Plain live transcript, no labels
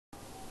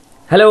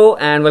Hello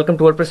and welcome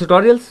to Wordpress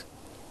tutorials.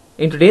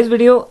 In today's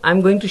video I'm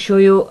going to show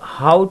you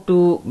how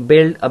to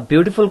build a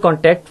beautiful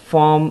contact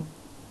form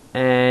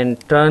and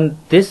turn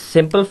this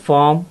simple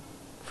form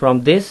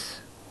from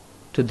this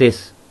to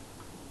this.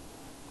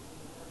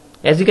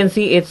 As you can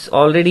see, it's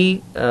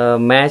already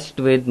matched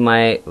with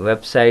my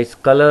website's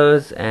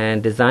colors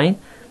and design,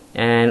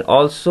 and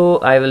also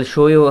I will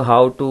show you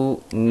how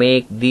to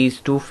make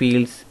these two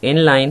fields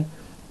inline,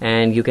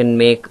 and you can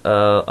make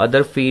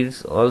other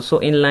fields also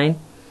inline.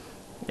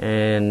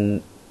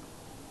 And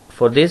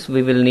for this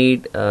we will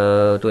need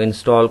to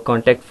install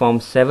contact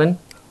form 7.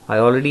 I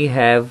already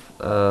have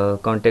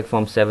contact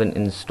form 7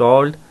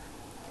 installed.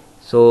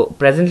 So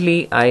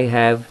presently I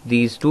have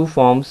these two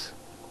forms,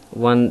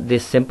 one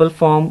this simple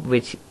form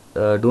which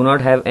do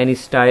not have any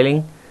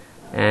styling,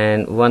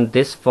 and one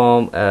this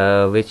form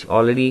which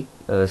already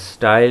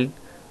styled.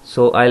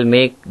 So I'll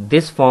make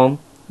this form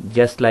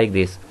just like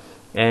this,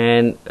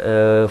 and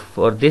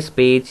for this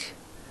page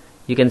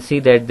you can see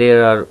that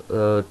there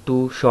are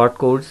two short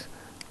codes.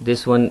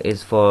 This one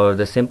is for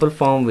the simple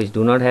form which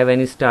do not have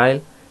any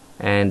style,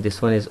 and this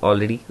one is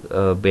already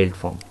built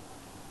form.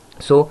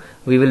 So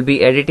we will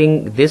be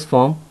editing this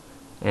form,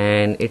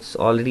 and it's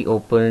already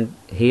opened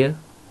here.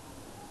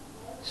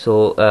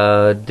 So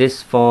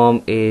this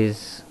form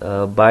is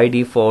by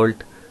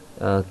default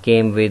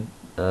came with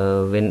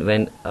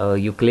when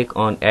you click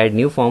on add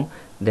new form,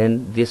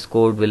 then this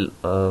code will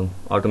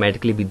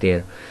automatically be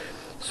there.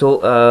 So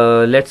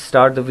let's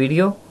start the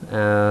video.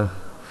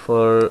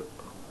 For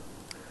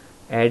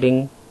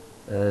adding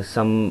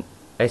some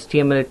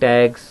HTML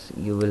tags,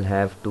 you will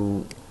have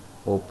to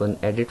open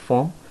edit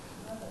form,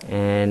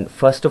 and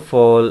first of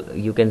all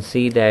you can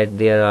see that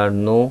there are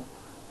no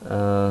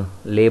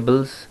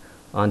labels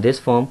on this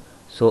form.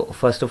 So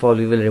first of all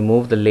we will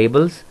remove the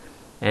labels,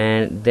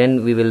 and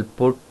then we will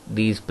put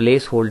these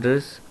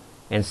placeholders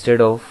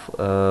instead of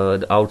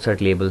the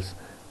outside labels,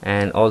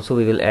 and also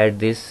we will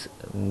add this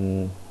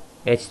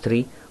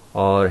h3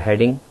 or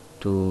heading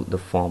to the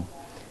form.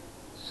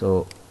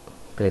 So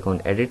click on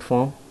edit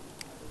form,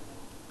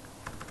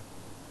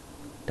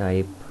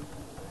 type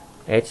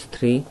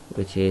h3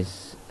 which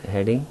is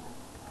heading,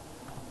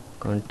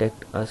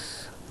 contact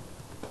us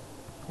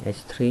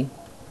h3,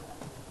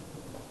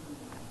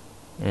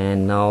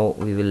 and now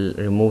we will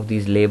remove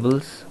these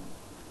labels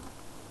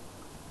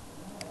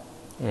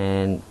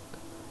and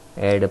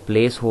add a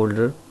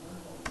placeholder,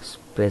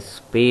 press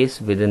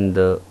space within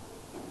the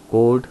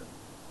code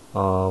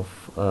of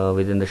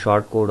within the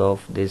short code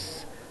of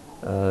this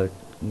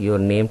your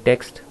name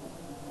text,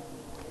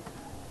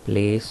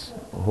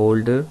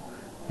 placeholder,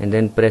 and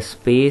then press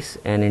space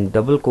and in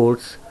double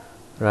quotes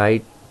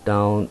write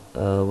down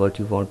what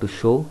you want to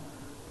show.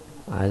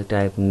 I'll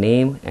type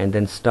name and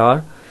then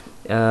star.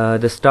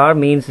 The star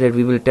means that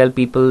we will tell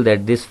people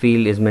that this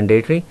field is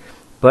mandatory,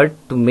 but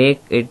to make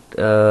it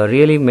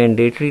really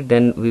mandatory,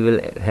 then we will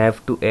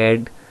have to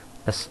add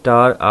a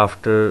star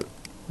after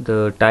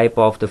the type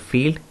of the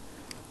field.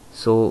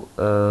 So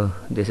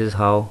this is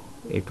how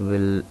it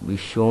will be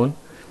shown.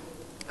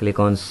 Click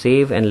on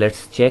save, and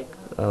let's check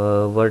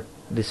what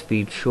this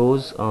field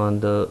shows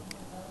on the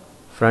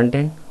front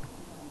end.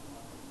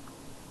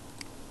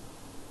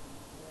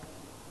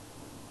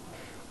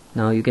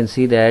 Now you can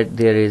see that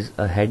there is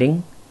a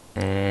heading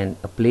and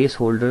a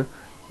placeholder,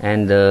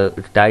 and the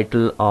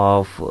title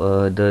of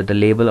the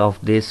label of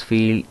this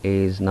field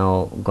is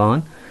now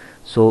gone.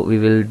 So we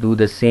will do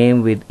the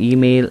same with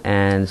email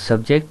and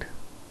subject.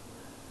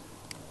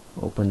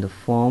 Open the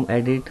form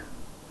edit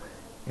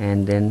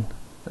and then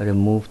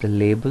remove the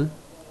label,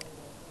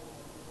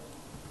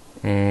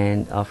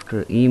 and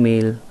after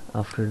email,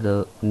 after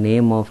the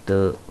name of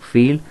the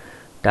field,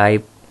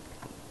 type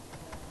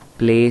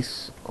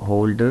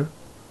placeholder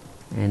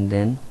and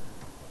then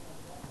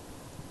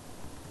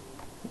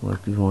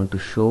what we want to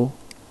show,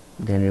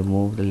 then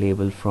remove the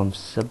label from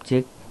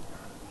subject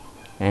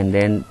and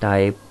then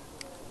type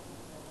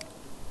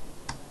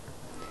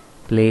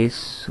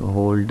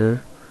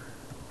placeholder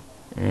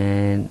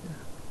and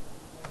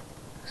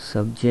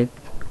subject.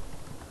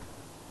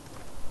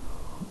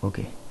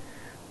 Okay,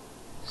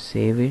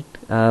 save it.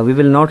 We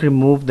will not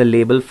remove the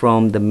label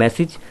from the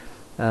message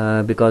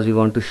because we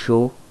want to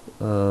show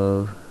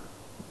the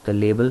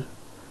label.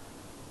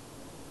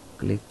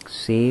 Click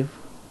save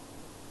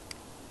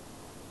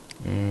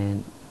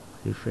and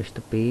refresh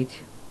the page,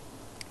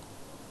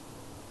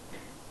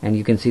 and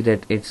you can see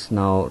that it's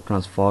now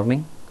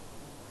transforming.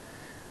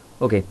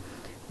 Okay,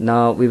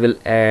 now we will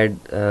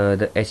add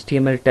the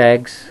HTML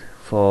tags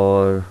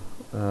for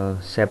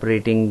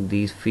separating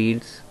these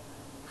fields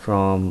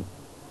from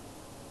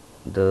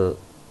the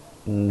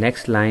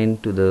next line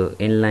to the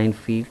inline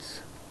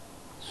fields.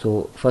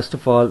 So first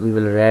of all we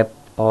will wrap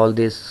all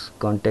this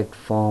contact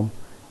form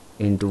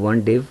into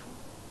one div.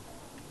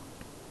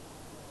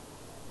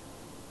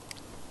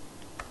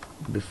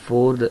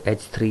 Before the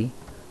h3,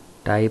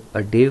 type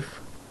a div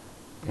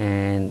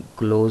and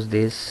close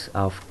this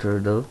after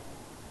the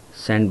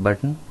send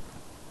button,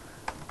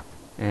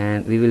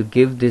 and we will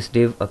give this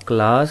div a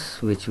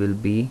class which will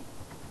be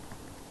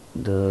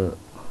the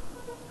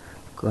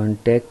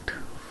contact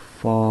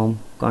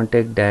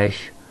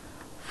dash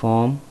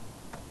form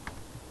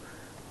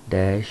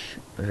dash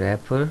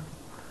wrapper,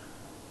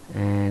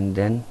 and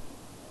then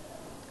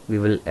we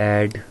will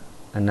add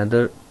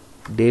another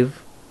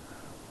div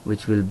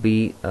which will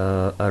be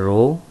a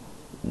row.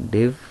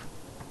 Div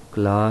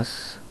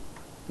class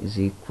is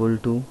equal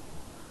to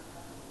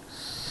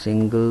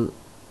single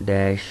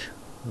dash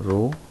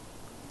row.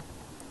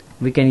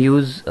 We can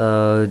use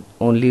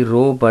only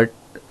row, but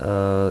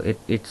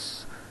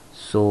it's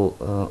so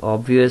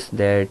obvious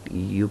that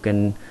you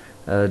can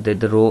that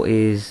the row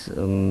is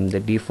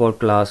the default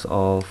class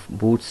of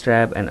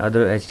Bootstrap and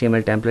other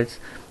HTML templates,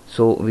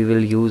 so we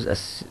will use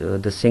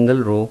the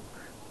single row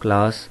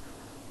class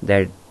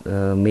that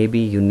may be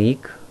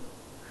unique.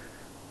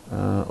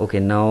 Okay,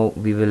 now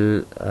we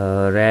will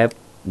wrap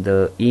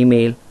the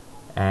email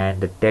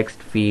and the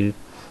text field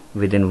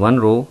within one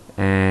row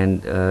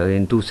and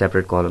in two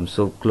separate columns.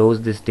 So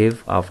close this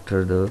div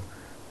after the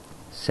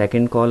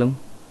second column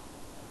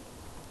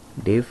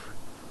div,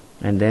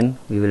 and then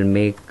we will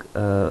make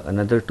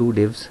another two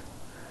divs.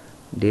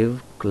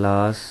 Div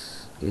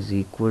class is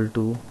equal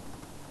to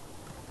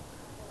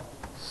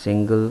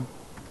single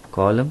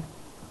column,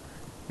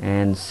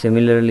 and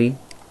similarly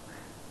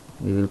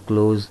we will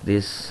close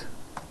this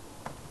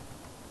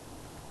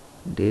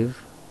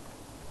div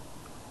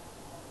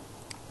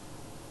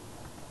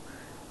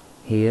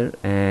here,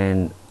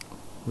 and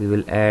we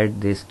will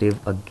add this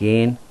div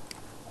again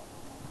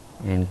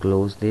and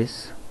close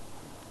this.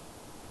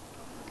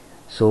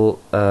 So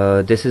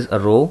this is a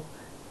row,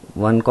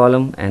 one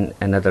column and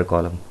another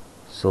column,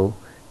 so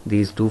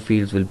these two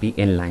fields will be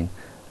inline.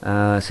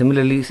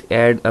 Similarly,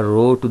 add a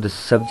row to the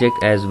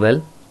subject as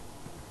well.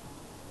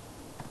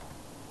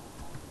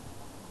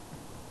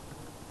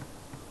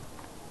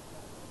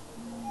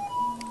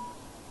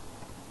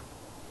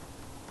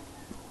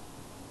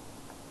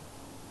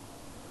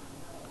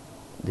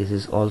 This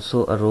is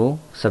also a row.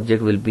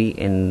 Subject will be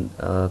in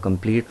a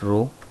complete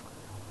row,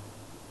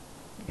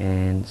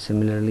 and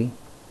similarly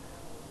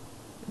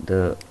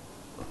the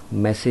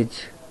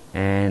message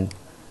and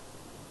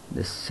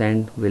the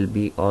send will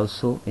be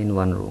also in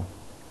one row.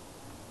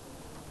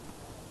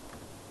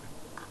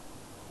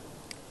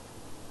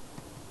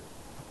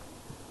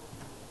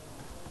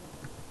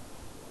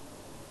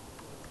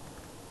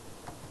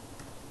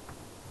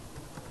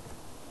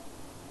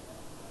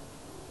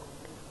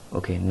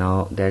 Okay,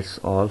 now that's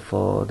all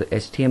for the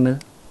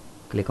HTML.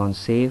 Click on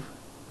save.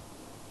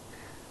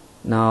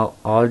 Now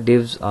all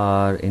divs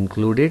are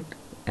included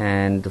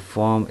and the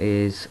form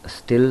is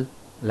still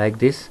like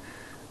this.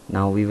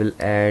 Now we will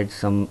add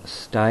some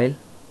style.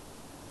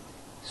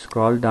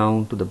 Scroll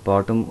down to the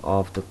bottom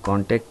of the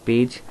contact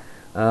page.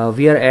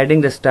 We are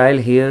adding the style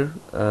here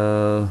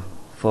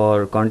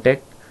for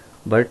contact,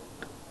 but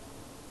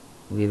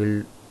we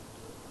will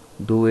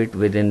do it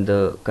within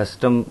the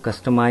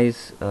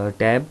customize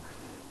tab.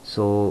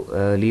 So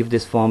leave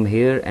this form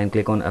here and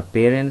click on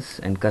appearance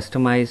and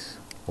customize.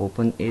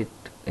 Open it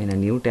in a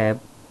new tab,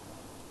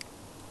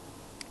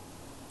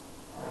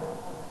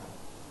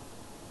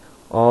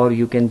 or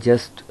you can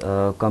just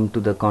come to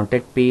the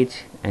contact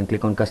page and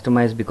click on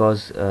customize,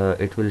 because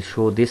it will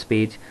show this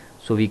page,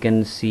 so we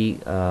can see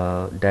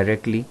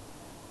directly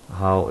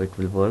how it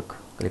will work.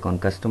 Click on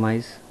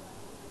customize.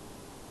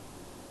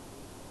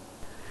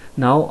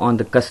 Now on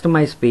the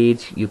customize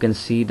page you can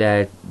see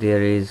that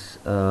there is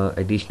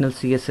additional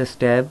CSS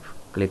tab.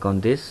 Click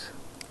on this,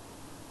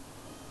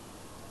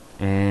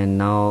 and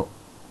now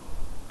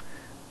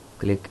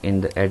click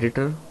in the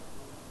editor.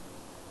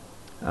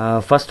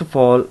 First of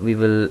all, we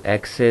will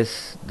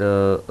access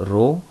the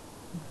row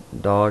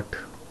dot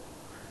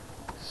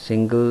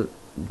single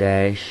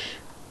dash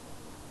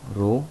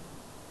row.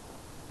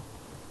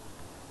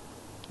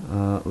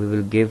 We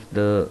will give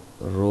the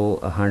row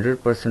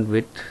 100%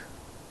 width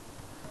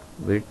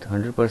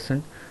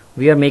 100%.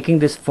 We are making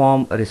this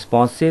form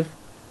responsive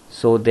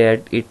so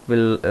that it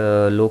will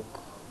look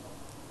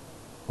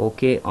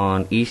okay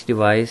on each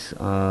device,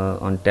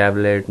 on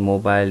tablet,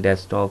 mobile,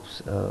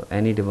 desktops,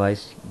 any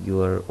device you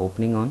are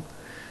opening on.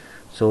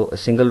 So a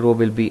single row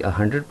will be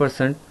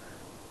 100%.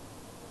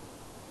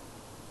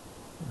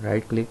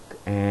 Right click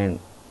and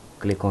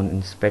click on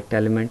inspect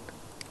element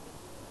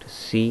to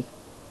see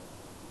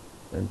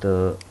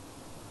the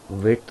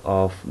width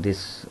of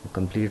this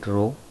complete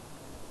row.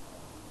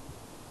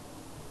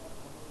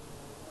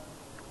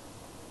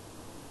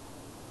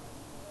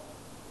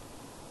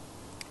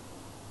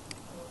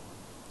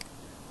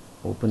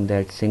 Open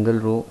that single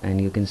row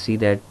and you can see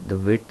that the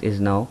width is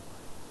now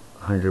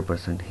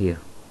 100% here.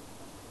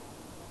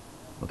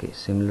 Okay,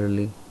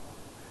 similarly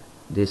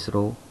this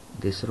row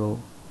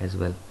as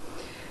well.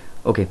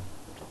 Okay,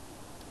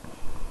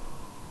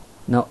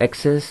 now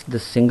access the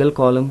single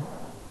column,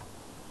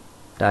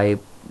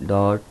 type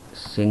dot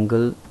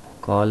single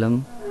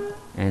column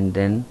and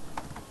then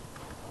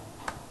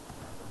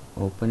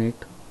open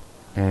it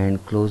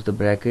and close the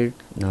bracket.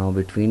 Now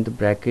between the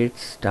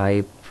brackets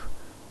type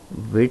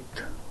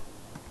width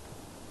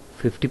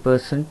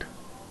 50%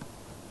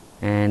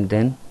 and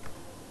then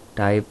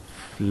type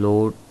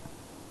float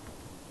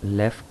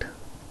left.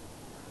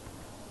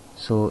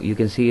 So you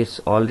can see it's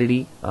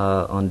already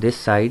on this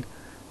side,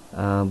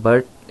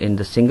 but in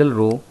the single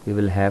row we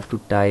will have to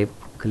type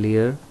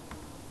clear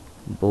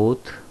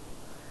both.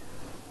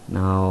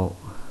 Now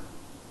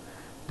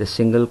the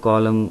single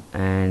column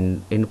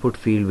and input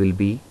field will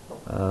be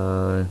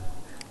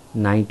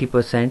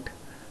 90%.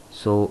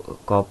 So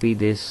copy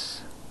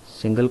this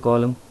single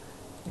column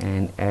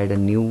and add a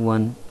new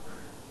one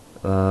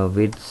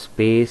with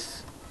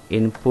space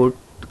input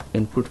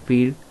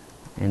field,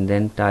 and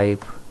then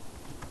type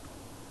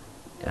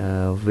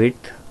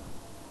width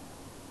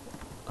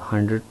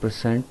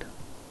 100%,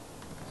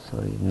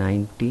 sorry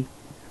 90%.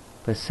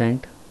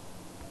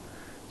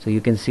 So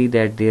you can see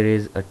that there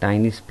is a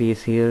tiny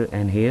space here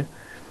and here,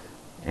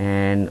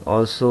 and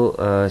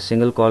also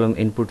single column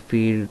input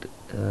field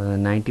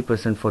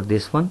 90% for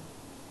this one.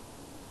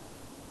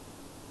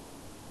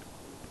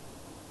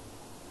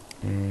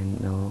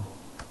 And now,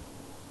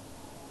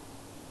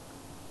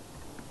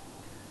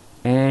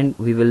 and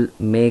we will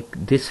make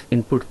this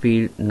input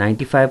field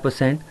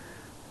 95%,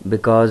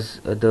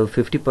 because the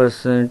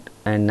 50%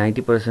 and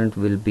 90%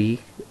 will be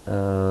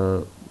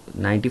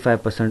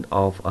 95%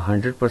 of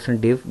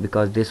 100% div,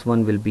 because this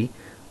one will be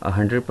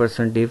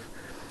 100% div.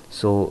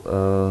 So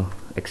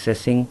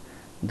accessing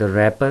the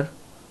wrapper,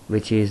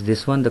 which is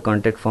this one, the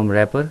contact form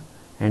wrapper,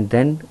 and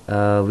then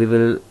we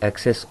will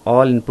access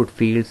all input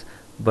fields.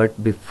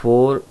 But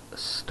before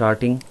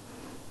starting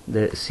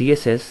the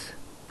CSS,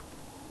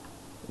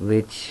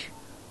 which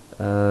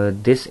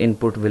this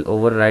input will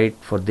override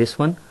for this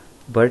one,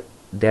 but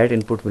that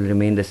input will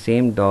remain the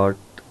same. Dot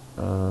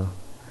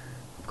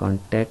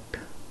contact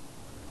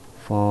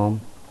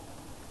form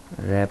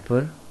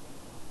wrapper,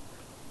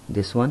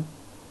 this one,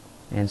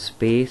 and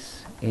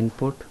space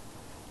input,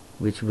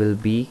 which will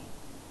be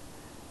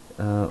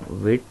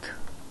width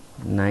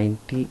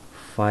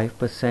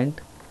 95%.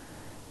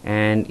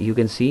 And you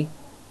can see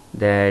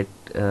that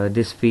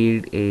this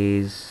field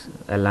is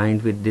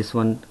aligned with this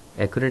one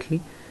accurately,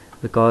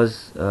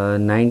 because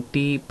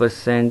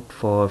 90%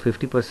 for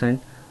 50%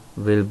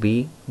 will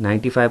be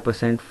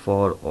 95%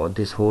 for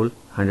this whole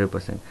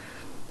 100%.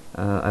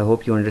 I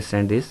hope you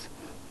understand this.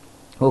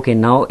 Okay,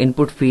 now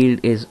input field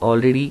is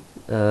already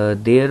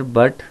there,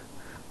 but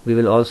we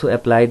will also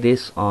apply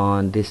this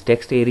on this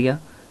text area.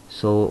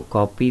 So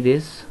copy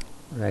this,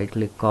 right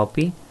click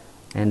copy,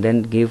 and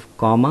then give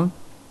comma,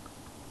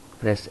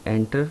 press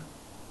enter,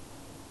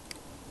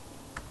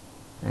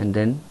 and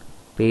then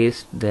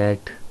paste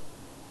that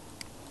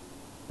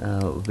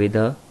with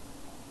a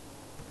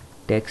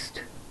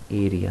text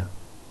area.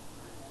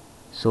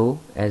 So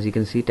as you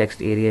can see, text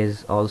area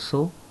is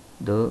also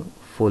the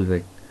full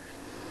width.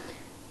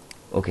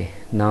 Okay,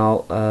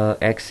 now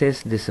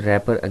access this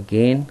wrapper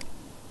again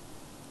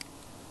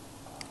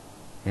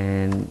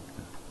and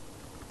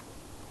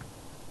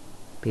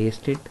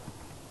paste it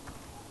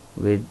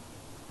with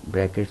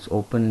brackets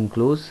open and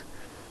close.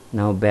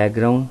 Now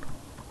background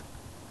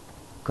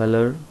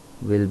color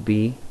will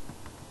be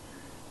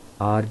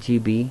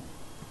RGB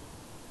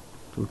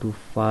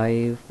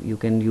 225. You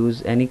can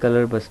use any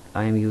color, but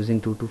I am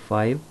using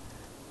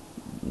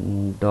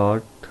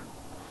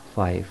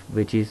 225.5,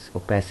 which is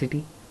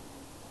opacity.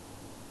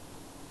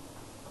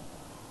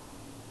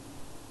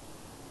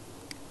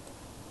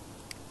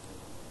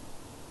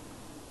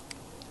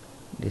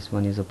 This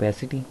one is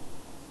opacity.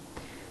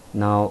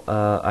 Now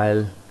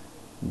I'll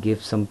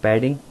give some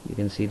padding. You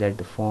can see that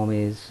the form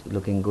is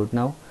looking good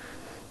now.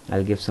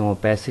 I'll give some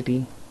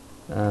opacity,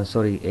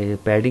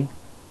 padding,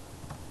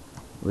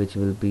 which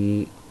will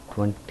be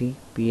 20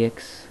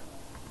 px,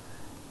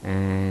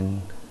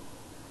 and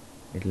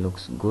it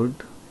looks good.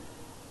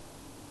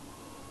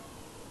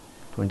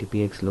 20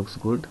 px looks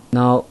good.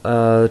 Now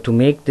to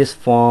make this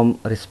form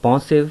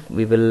responsive,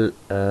 we will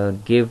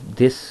give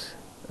this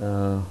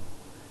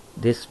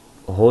this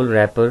whole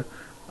wrapper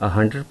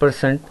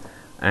 100%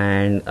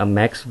 and a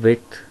max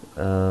width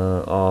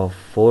of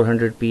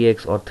 400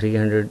 px or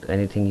 300,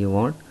 anything you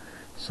want.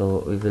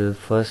 So we will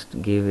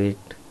first give it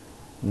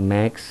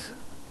max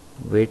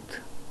width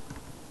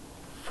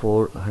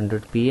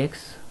 400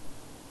 px,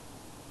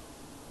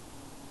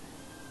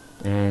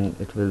 and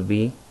it will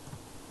be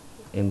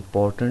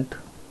important.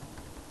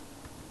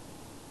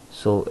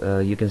 So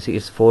you can see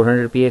it's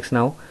 400 px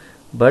now,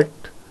 but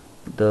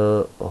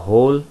the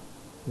whole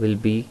will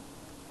be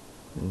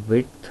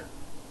width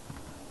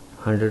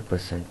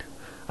 100%.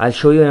 I'll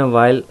show you in a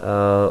while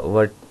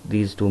what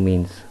these two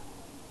means.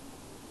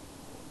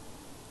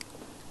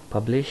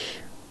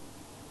 Publish.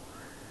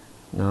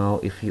 Now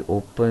if you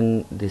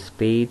open this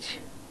page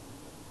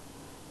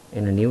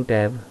in a new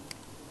tab,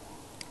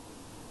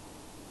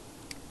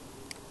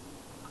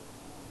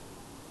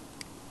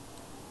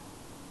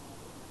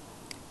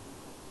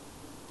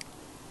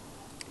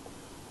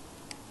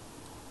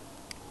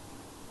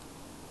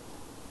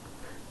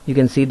 you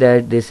can see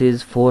that this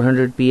is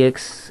 400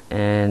 px,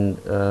 and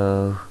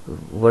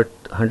what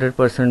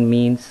 100%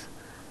 means,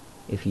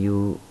 if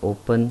you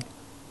open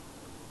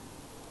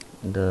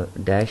the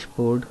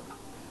dashboard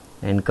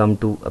and come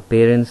to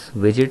appearance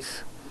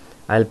widgets,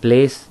 I'll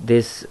place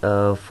this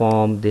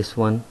form, this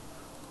one.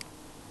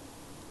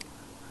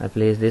 I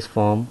place this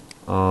form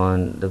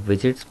on the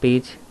widgets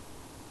page,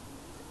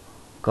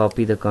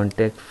 copy the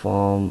contact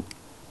form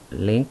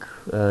link,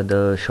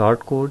 the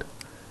short code,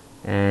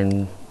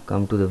 and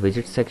come to the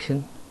widget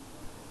section,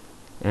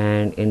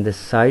 and in the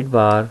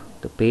sidebar,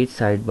 the page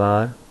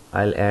sidebar,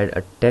 I'll add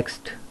a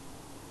text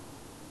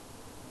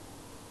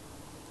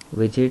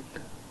widget,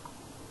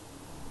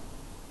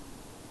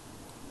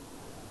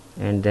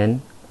 and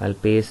then I'll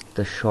paste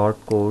the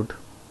short code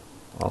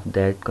of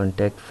that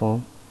contact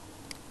form.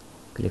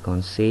 Click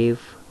on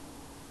save,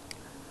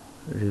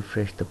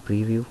 refresh the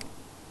preview,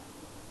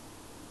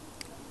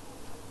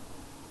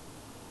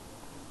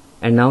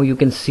 and now you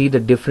can see the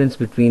difference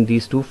between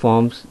these two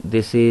forms.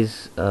 This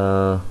is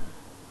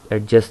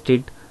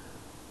adjusted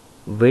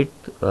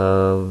width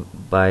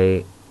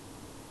by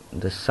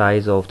the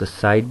size of the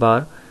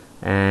sidebar,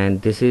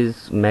 and this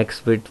is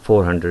max width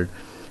 400.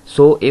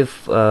 So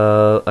if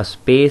a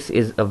space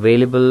is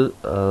available,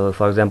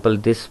 for example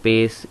this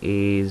space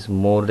is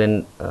more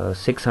than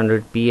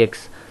 600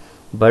 px,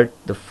 but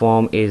the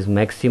form is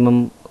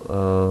maximum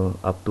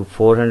up to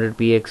 400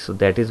 px, so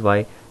that is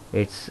why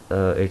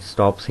it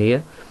stops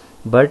here.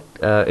 But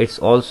it's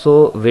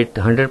also with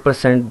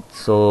 100%,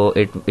 so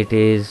it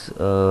is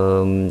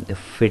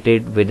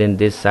fitted within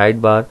this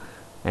sidebar,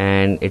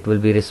 and it will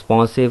be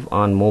responsive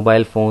on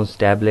mobile phones,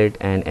 tablet,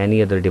 and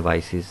any other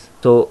devices.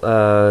 So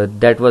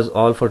that was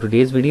all for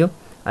today's video.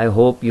 I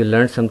hope you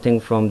learned something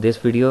from this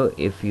video.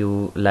 If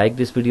you like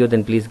this video,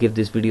 then please give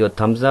this video a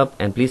thumbs up,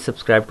 and please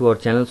subscribe to our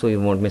channel so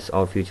you won't miss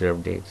our future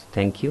updates.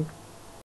 Thank you.